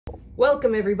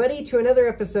Welcome everybody to another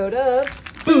episode of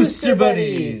Booster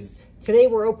Buddies! Today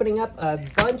we're opening up a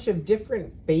bunch of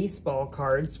different baseball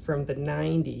cards from the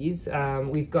 90s.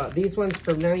 We've got these ones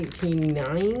from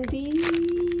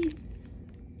 1990.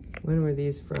 When were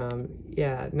these from?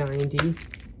 Yeah, 90,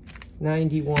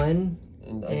 91.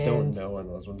 And I don't know on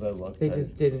those ones. I looked. They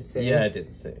just didn't say. Yeah, I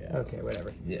didn't say. Yeah. Okay,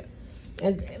 whatever. Yeah.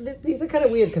 And these are kind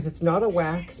of weird because it's not a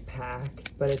wax pack,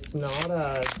 but it's not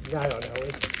a, I don't know,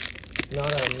 it's not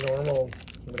a normal,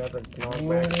 whatever,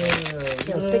 non-wax pack.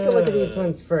 Yeah, let's take a look at these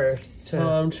ones first.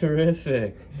 Tom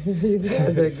Terrific. These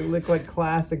guys look like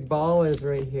classic ballers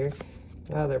right here.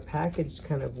 Oh, they're packaged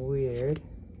kind of weird.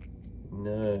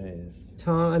 Nice.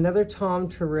 Another Tom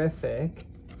Terrific.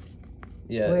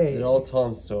 Yeah, Wait. they're all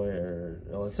Tom Sawyer.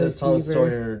 Well, it So says Tom Seaver.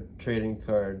 Sawyer trading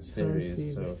card series.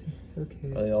 Seaver. So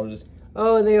Okay. are they all just?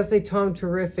 Oh, and they'll say Tom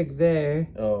Terrific there.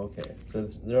 Oh, okay. So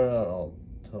they're not all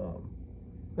Tom.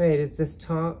 Wait, is this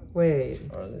Tom? Wait.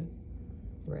 Are they?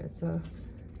 Red Sox?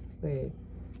 Wait.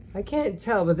 I can't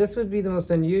tell, but this would be the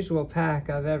most unusual pack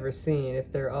I've ever seen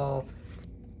if they're all...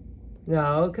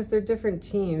 No, because they're different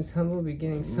teams. Humble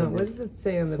Beginnings Tom. What does it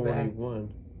say on the 41.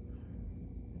 back?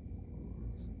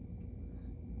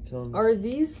 Are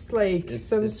these like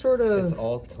some sort of... It's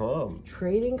all Tom.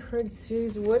 Trading card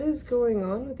series? What is going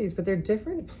on with these? But they're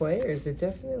different players. They're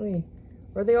definitely...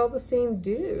 Or are they all the same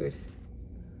dude?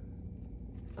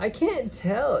 I can't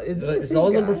tell. Is it the It's same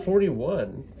all guy? number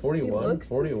 41. 41. looks the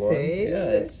 41. same.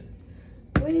 Yes.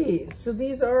 Wait, so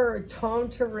these are Tom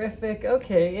Terrific.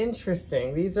 Okay,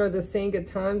 interesting. These are the same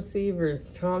Tom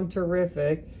Seavers, Tom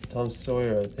Terrific. Tom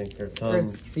Sawyer, I think, or Tom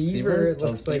Or Seaver, it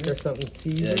looks Tom like, Seaver? or something.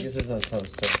 Seaver. Yeah, I guess it's not Tom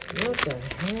Sawyer. What the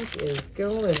heck is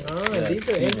going on? Yeah, These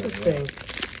are Seaver, interesting.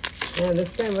 Man,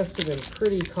 this guy must have been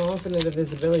pretty confident of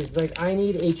his abilities. He's like, I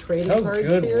need a trading How card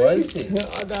good series. was he?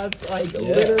 That's like Yeah.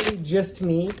 literally just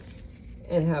me.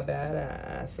 And how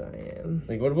badass I am.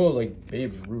 Like, what about, like,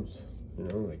 Babe Ruth? You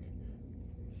know, like,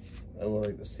 I would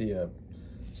like to see a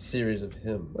series of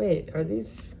him. Wait, are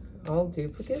these all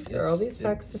duplicates? Are all these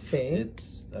packs the same?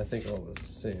 It's, I think, all the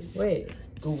same. Wait.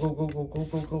 Go, go, go, go, go,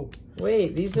 go, go.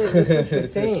 Wait, this is the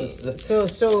same. So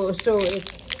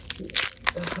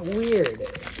it's weird.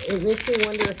 It makes me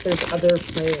wonder if there's other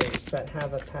players that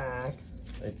have a pack.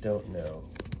 I don't know.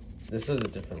 This is a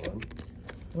different one.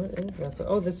 What is that?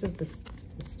 Oh, this is the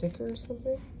sticker or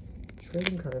something?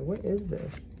 Trading card. What is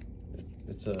this?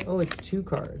 It's a... Oh, it's 2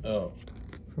 cards. Oh.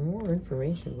 For more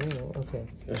information. Oh, okay.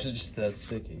 It's just that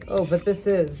sticky. Oh, but this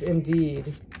is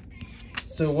indeed.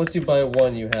 So once you buy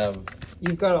one, you have...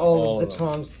 You've got all All of of the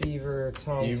them. Tom Seaver,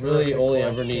 Tom You really Terrific only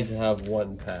ever collection. need to have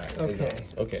one pack. Okay.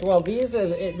 Okay. So, well, these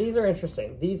are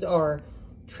interesting. These are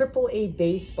AAA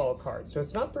baseball cards. So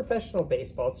it's not professional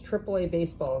baseball. It's AAA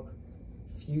baseball.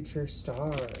 Future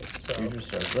stars. So Future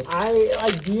stars. I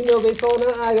do you know baseball or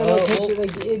not? I don't know. well-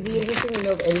 Like, it'd be interesting to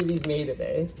know if any of these made it,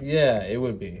 eh? Yeah, it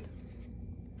would be.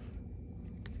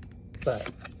 But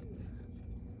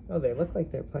oh, they look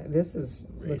like they're playing. This is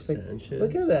looks like. Sanchez.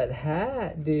 Look at that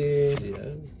hat, dude.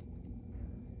 Yeah.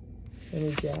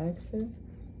 Kenny Jackson.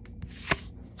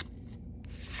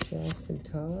 Jackson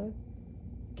Todd.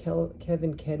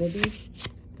 Kevin Kennedy.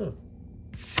 Huh.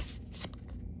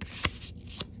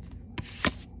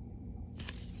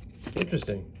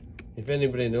 Interesting. If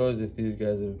anybody knows if these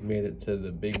guys have made it to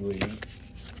the big leagues,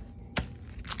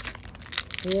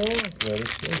 Yeah. let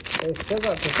us know. They still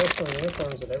got professional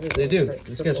uniforms and everything. They do. for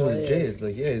This guy's from the AAAs. Jays.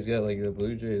 Like, yeah, he's got like the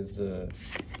Blue Jays.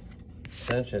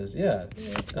 Sanchez. Yeah.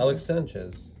 Alex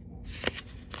Sanchez.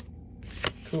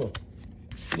 Cool.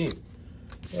 Neat.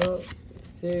 Well, the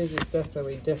series is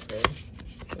definitely different.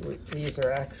 These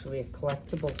are actually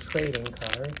collectible trading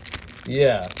cards.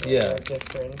 Yeah. Yeah. They're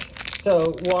different.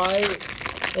 So why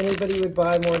anybody would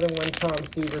buy more than one Tom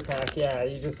Seaver pack? Yeah,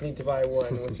 you just need to buy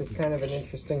one, which is kind of an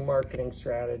interesting marketing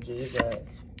strategy. But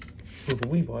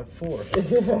We bought 4.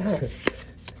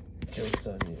 Joke's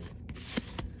on you.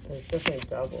 there's definitely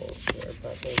doubles here,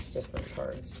 but there's different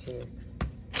cards too.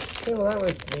 Okay, well that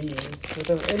was these. With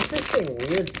an interesting,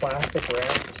 weird plastic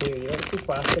wrap too. You don't see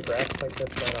plastic wraps like this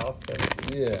that often.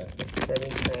 Yeah. It's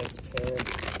semi-transparent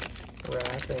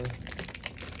wrapping.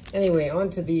 Anyway, on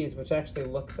to these, which actually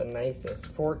look the nicest.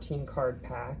 14 card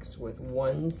packs with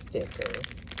 1 sticker.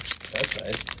 That's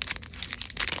nice.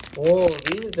 Whoa,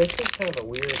 this is kind of a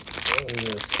weird thing. Is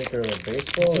it a sticker of a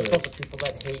baseball? Just all Or... the people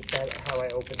that hate that how I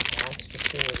open packs, just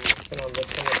seeing the reason on this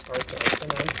one is hard to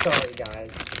open. I'm sorry,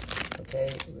 guys. Okay,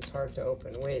 it was hard to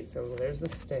open. Wait, so there's a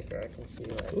sticker. I can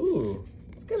feel it. Ooh.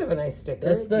 It's kind of a nice sticker.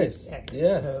 That's nice. The X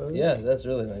Yeah. pose. Yeah, that's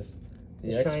really nice.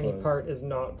 The shiny X-pose. part is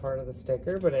not part of the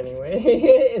sticker, but anyway,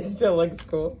 it still looks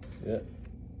cool. Yeah.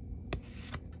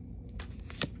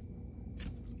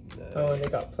 Oh, and they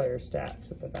got player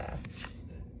stats at the back.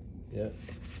 Yeah.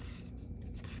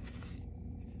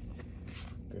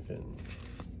 Griffin.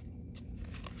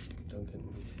 Duncan.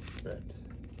 Brett.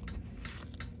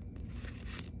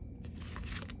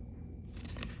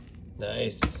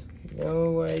 Nice.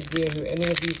 No idea who any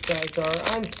of these guys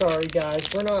are. I'm sorry, guys.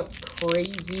 We're not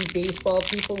crazy baseball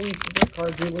people. We get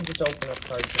cards. We would just open up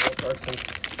cards and look cards.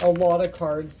 And a lot of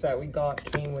cards that we got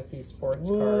came with these sports cards.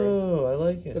 Whoa, I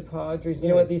like it. The Padres. You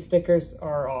know what? These stickers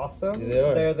are awesome. They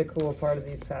are. They're the cool part of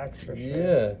these packs for sure.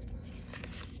 Yeah.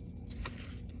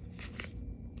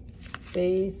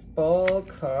 Baseball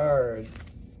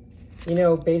cards. You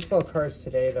know, baseball cards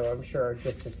today, though, I'm sure are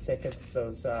just as sick as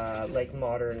those, like,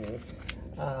 modern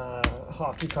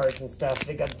hockey cards and stuff.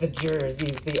 They got the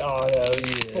jerseys, the autos,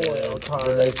 foil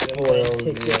cards, nice and foils,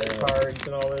 ticket cards,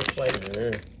 and all this, like,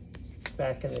 Sure.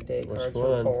 back in the day, Which cards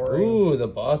were one? boring. Ooh, the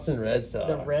Boston Red Sox.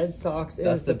 The Red Sox. It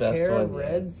That's was the best pair one, of yeah.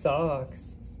 Red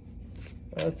Sox.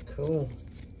 That's cool.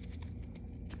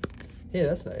 Hey,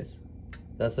 that's nice.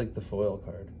 That's like the foil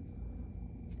card.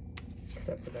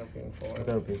 Except without being foil.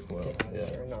 Without being foil, yeah.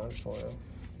 They're non-foil.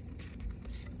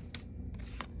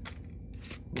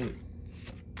 Neat.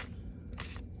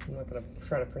 I'm not going to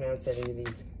try to pronounce any of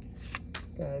these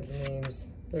guys' names.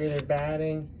 They're either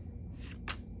batting,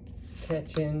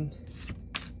 catching,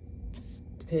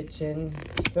 pitching.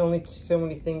 There's only so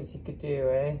many things you could do,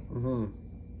 eh? Mm-hmm.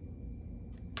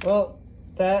 Well,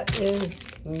 that is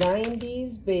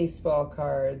 90s baseball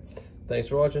cards. Thanks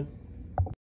for watching.